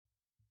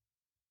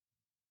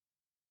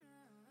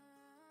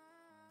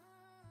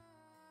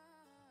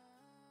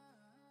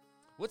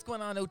What's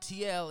going on,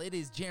 OTL? It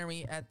is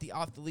Jeremy at the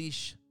Off the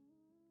Leash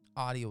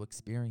audio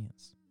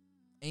experience.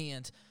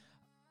 And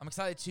I'm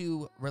excited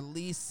to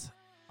release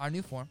our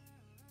new form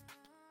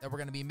that we're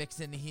going to be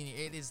mixing in here.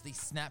 It is the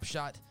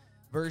Snapshot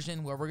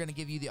version where we're going to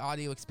give you the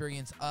audio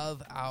experience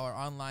of our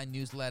online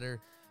newsletter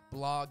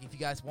blog. If you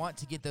guys want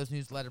to get those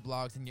newsletter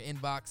blogs in your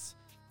inbox,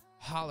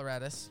 holler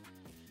at us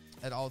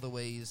at all the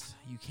ways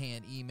you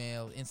can.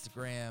 Email,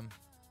 Instagram.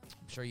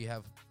 I'm sure you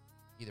have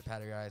either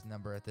Pat or I's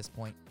number at this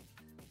point.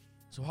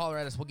 So holler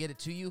at us, we'll get it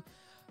to you.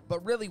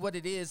 But really what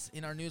it is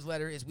in our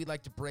newsletter is we'd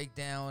like to break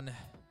down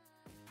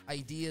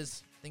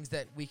ideas, things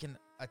that we can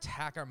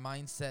attack our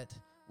mindset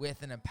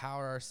with and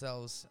empower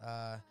ourselves,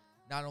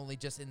 not only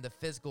just in the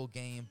physical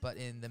game, but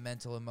in the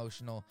mental,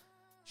 emotional,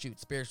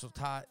 spiritual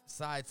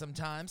side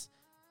sometimes.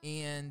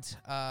 And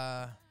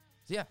so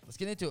yeah, let's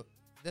get into it.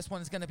 This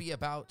one is going to be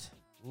about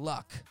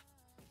luck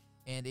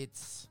and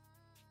its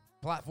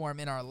platform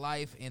in our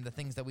life and the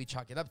things that we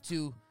chalk it up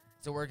to.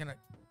 So we're going to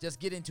just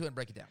get into it and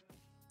break it down.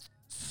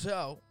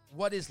 So,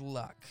 what is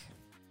luck?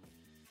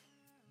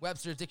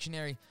 Webster's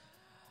dictionary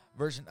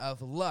version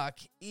of luck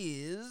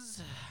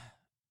is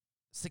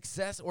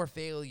success or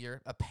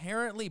failure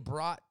apparently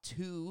brought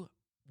to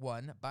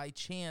one by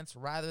chance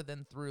rather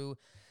than through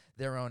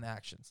their own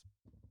actions.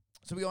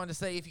 So we wanted to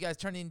say, if you guys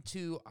turn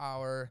into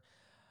our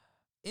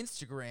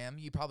Instagram,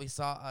 you probably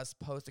saw us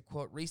post a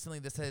quote recently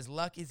that says,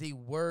 luck is a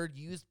word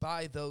used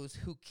by those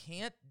who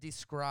can't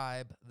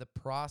describe the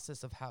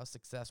process of how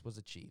success was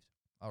achieved.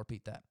 I'll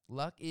repeat that.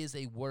 Luck is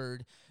a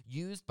word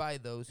used by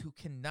those who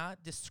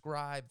cannot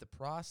describe the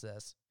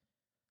process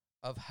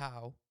of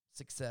how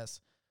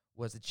success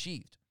was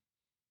achieved.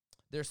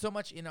 There's so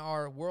much in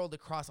our world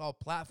across all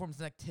platforms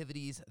and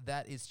activities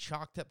that is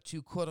chalked up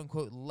to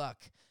quote-unquote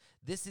luck.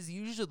 This is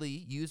usually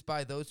used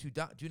by those who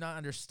do not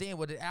understand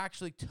what it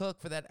actually took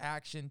for that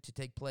action to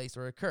take place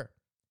or occur.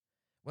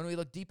 When we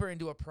look deeper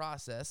into a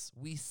process,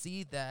 we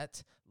see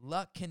that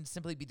luck can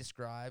simply be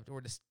described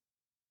or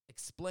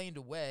explained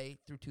away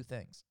through two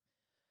things.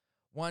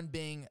 One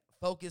being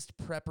focused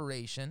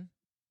preparation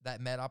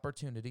that met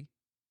opportunity,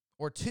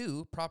 or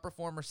two, proper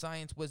form or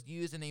science was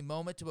used in a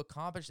moment to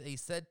accomplish a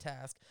said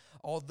task,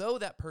 although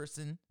that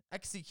person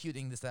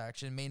executing this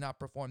action may not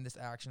perform this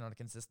action on a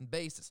consistent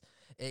basis,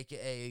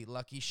 aka a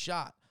lucky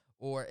shot,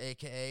 or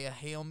aka a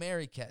Hail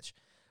Mary catch.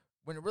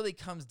 When it really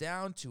comes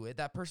down to it,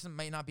 that person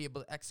may not be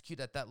able to execute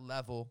at that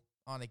level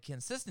on a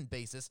consistent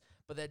basis,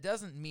 but that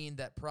doesn't mean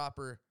that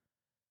proper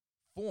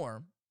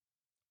form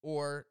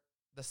or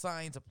the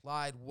science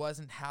applied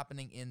wasn't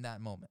happening in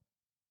that moment.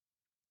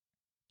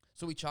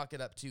 So we chalk it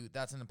up to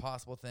that's an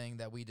impossible thing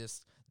that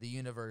the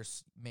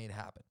universe made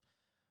happen.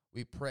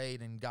 We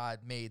prayed and God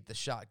made the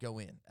shot go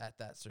in at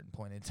that certain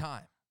point in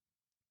time.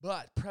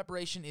 But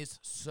preparation is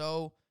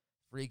so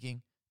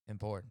freaking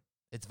important.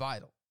 It's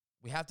vital.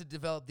 We have to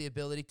develop the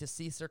ability to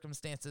see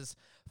circumstances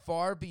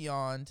far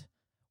beyond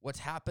what's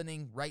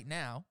happening right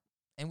now,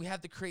 and we have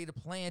to create a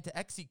plan to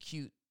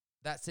execute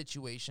that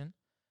situation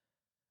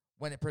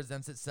when it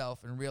presents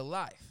itself in real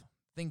life.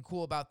 The thing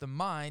cool about the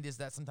mind is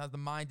that sometimes the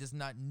mind does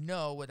not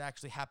know what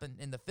actually happened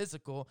in the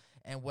physical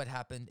and what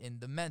happened in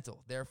the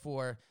mental.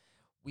 Therefore,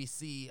 we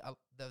see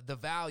the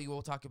value,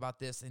 we'll talk about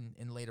this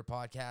in later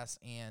podcasts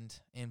and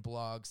in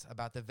blogs,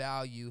 about the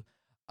value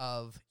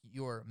of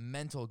your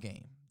mental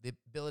game, the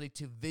ability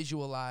to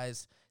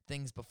visualize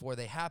things before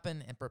they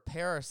happen and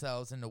prepare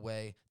ourselves in a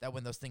way that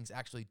when those things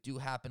actually do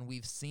happen,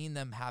 we've seen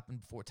them happen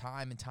before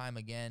time and time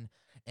again,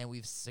 and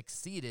we've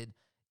succeeded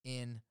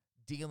in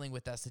dealing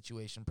with that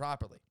situation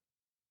properly.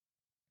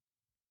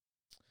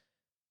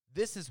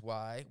 This is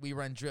why we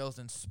run drills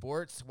in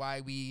sports, why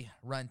we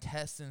run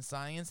tests in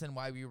science, and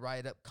why we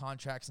write up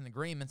contracts and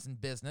agreements in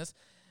business.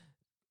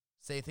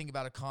 Say, think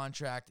about a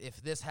contract.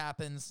 If this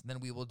happens, then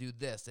we will do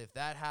this. If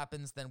that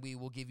happens, then we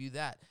will give you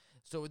that.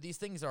 So these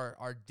things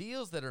are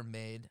deals that are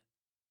made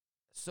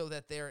so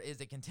that there is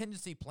a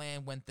contingency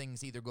plan when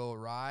things either go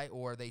awry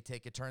or they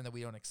take a turn that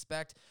we don't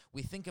expect.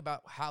 We think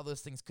about how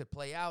those things could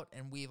play out,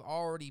 and we've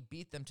already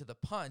beat them to the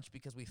punch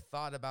because we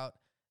thought about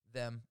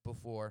them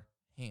beforehand.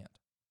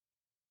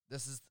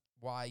 This is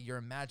why your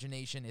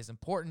imagination is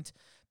important,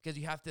 because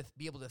you have to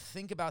be able to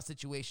think about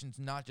situations,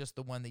 not just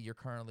the one that you're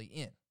currently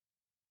in.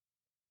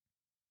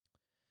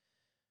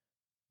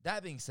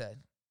 That being said,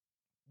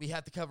 we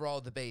have to cover all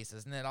of the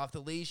bases, and at Off the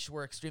Leash,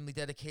 we're extremely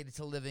dedicated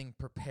to living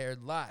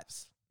prepared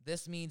lives.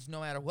 This means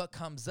no matter what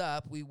comes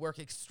up, we work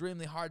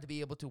extremely hard to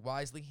be able to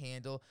wisely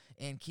handle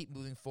and keep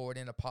moving forward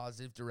in a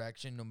positive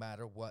direction no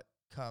matter what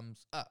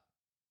comes up.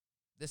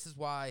 This is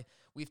why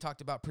we've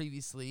talked about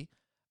previously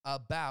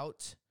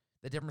about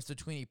the difference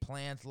between a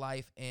planned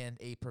life and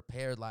a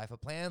prepared life. A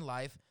planned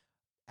life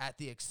at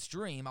the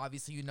extreme,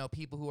 obviously,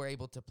 people who are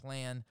able to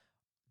plan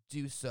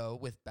do so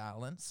with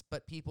balance,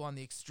 but people on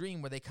the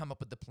extreme where they come up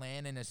with the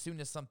plan, and as soon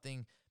as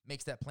something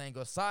makes that plan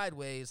go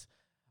sideways,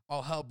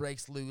 all hell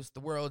breaks loose,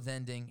 the world's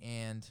ending,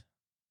 and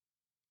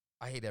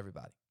I hate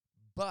everybody.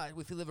 But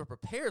if we live a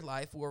prepared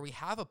life where we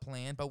have a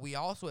plan, but we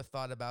also have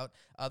thought about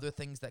other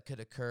things that could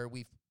occur,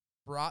 we've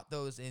brought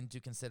those into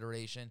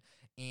consideration.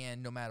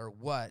 And no matter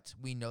what,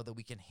 we know that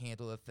we can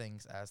handle the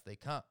things as they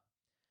come.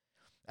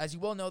 As you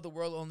well know, the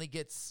world only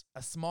gets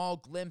a small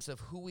glimpse of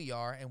who we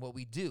are and what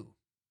we do.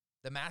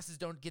 The masses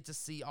don't get to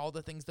see all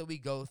the things that we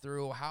go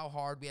through, or how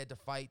hard we had to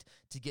fight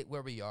to get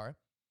where we are.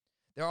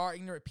 There are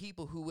ignorant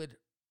people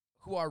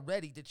who are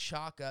ready to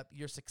chalk up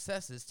your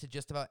successes to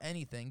just about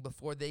anything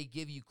before they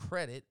give you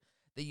credit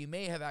that you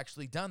may have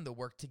actually done the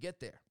work to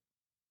get there.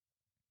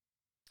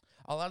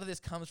 A lot of this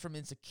comes from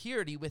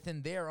insecurity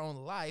within their own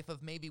life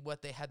of maybe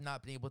what they had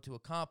not been able to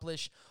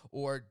accomplish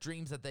or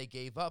dreams that they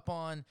gave up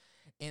on.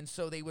 And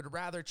so they would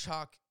rather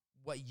chalk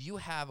what you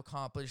have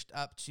accomplished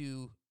up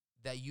to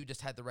that you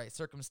just had the right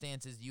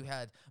circumstances, you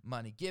had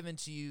money given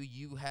to you,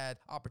 you had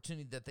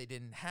opportunity that they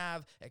didn't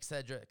have,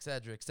 etc.,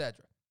 etc.,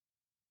 etc.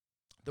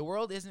 The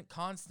world isn't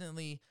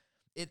constantly,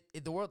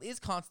 the world is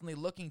constantly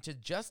looking to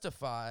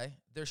justify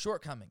their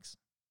shortcomings.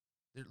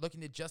 They're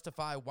looking to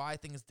justify why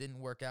things didn't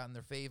work out in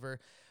their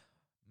favor.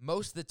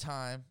 Most of the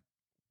time,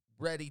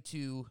 ready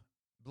to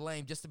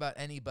blame just about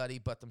anybody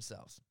but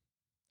themselves.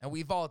 And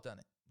we've all done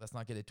it. Let's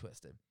not get it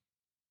twisted.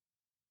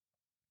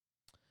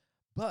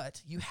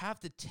 But you have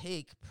to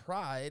take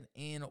pride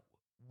in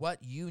what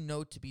you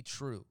know to be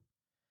true.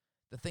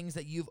 The things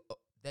that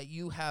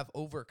you have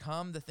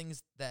overcome, the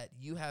things that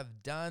you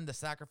have done, the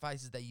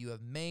sacrifices that you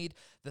have made,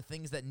 the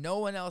things that no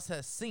one else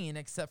has seen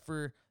except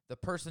for the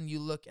person you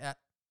look at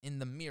in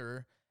the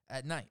mirror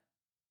at night.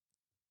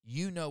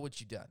 You know what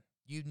you've done.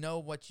 You know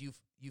what you've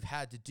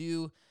had to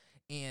do,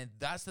 and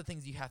that's the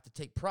things you have to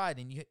take pride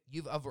in.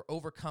 You've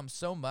overcome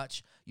so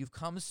much. You've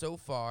come so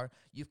far.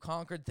 You've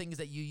conquered things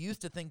that you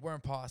used to think were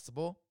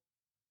impossible.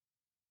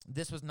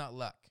 This was not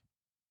luck.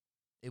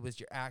 It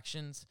was your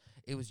actions.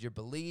 It was your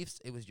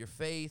beliefs. It was your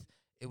faith.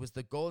 It was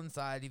the gold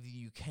inside of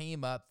you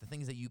came up, the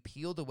things that you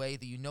peeled away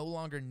that you no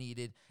longer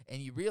needed,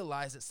 and you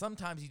realize that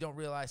sometimes you don't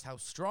realize how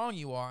strong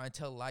you are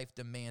until life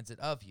demands it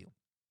of you.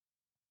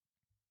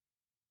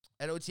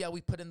 At OTL, we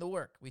put in the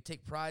work. We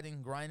take pride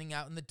in grinding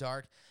out in the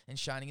dark and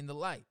shining in the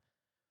light.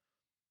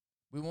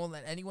 We won't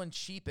let anyone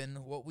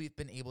cheapen what we've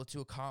been able to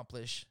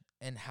accomplish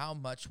and how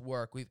much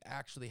work we've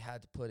actually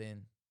had to put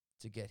in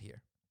to get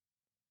here.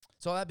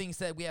 So all that being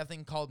said, we have a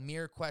thing called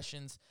mirror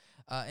questions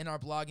in our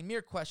blog. And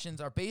mirror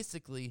questions are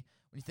basically,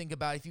 when you think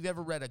about it, if you've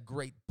ever read a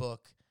great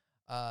book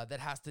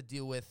that has to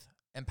deal with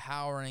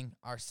empowering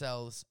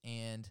ourselves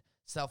and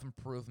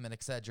self-improvement,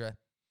 etc.,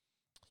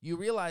 you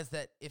realize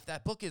that if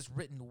that book is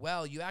written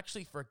well, you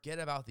actually forget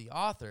about the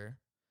author,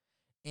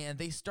 and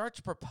they start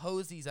to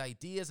propose these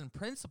ideas and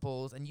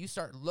principles, and you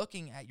start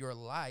looking at your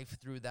life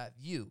through that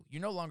view.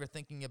 You're no longer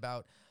thinking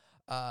about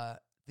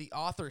the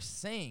author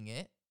saying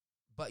it,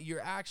 but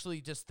you're actually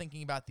just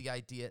thinking about the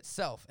idea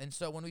itself. And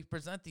so when we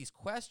present these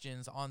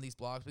questions on these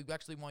blogs, we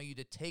actually want you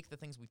to take the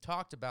things we've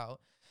talked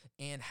about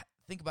and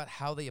think about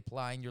how they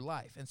apply in your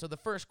life. And so the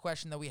first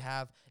question that we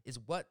have is,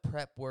 what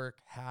prep work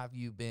have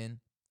you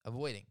been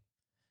avoiding?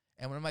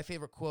 And one of my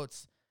favorite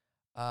quotes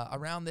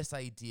around this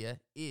idea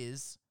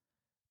is,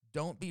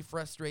 don't be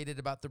frustrated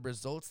about the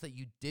results that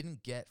you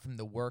didn't get from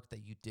the work that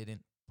you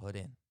didn't put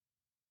in.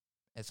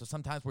 And so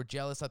sometimes we're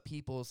jealous of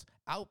people's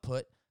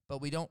output, but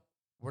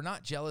we're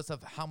not jealous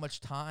of how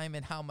much time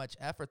and how much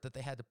effort that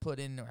they had to put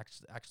in to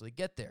actually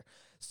get there.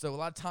 So a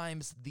lot of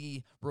times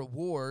the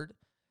reward,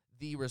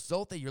 the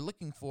result that you're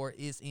looking for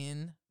is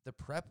in the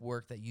prep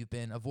work that you've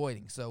been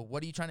avoiding. So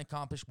what are you trying to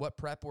accomplish? What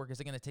prep work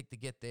is it going to take to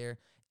get there?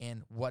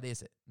 And what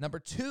is it? Number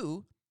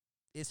 2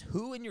 is,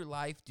 who in your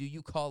life do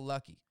you call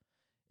lucky?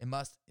 It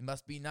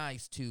must be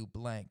nice to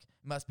blank.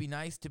 It must be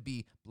nice to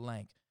be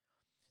blank.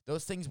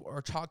 Those things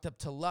are chalked up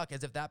to luck,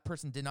 as if that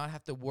person did not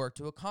have to work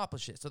to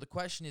accomplish it. So the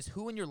question is,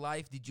 who in your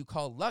life did you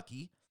call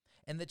lucky?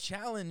 And the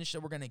challenge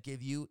that we're going to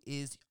give you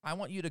is, I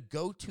want you to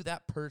go to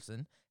that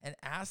person and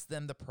ask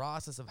them the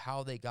process of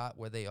how they got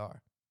where they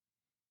are.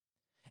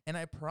 And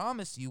I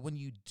promise you, when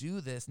you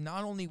do this,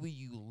 not only will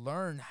you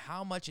learn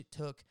how much it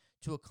took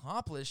to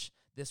accomplish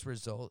this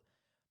result,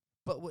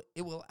 but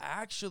it will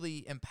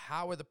actually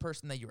empower the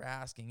person that you're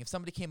asking. If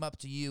somebody came up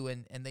to you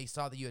and they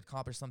saw that you had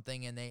accomplished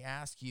something and they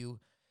ask you,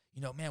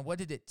 man, what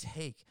did it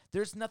take?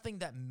 There's nothing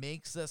that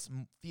makes us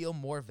feel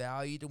more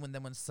valued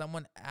than when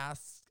someone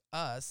asks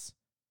us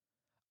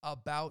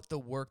about the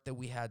work that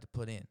we had to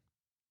put in.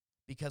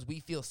 Because we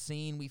feel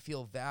seen, we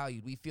feel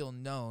valued, we feel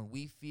known,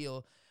 we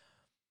feel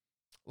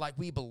like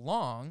we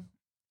belong,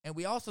 and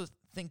we also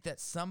think that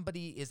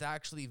somebody is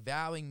actually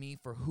valuing me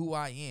for who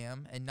I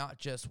am and not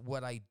just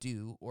what I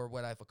do or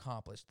what I've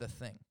accomplished, the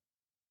thing.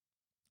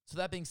 So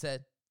that being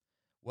said,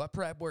 what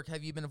prep work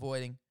have you been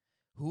avoiding?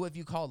 Who have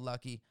you called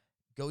lucky?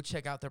 Go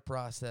check out their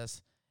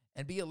process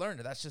and be a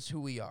learner. That's just who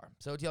we are.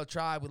 So TL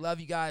Tribe, we love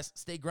you guys.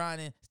 Stay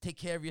grinding. Take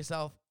care of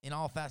yourself in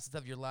all facets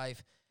of your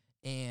life,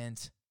 and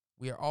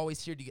we are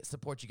always here to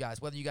support you guys.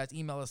 Whether you guys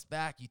email us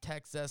back, you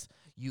text us,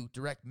 you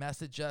direct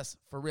message us,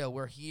 for real,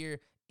 we're here.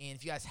 And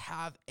if you guys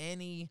have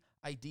any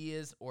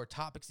ideas or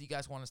topics you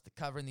guys want us to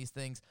cover in these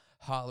things,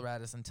 holler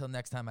at us. Until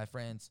next time, my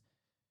friends,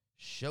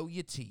 show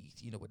your teeth.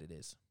 You know what it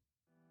is.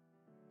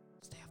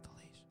 Stay off the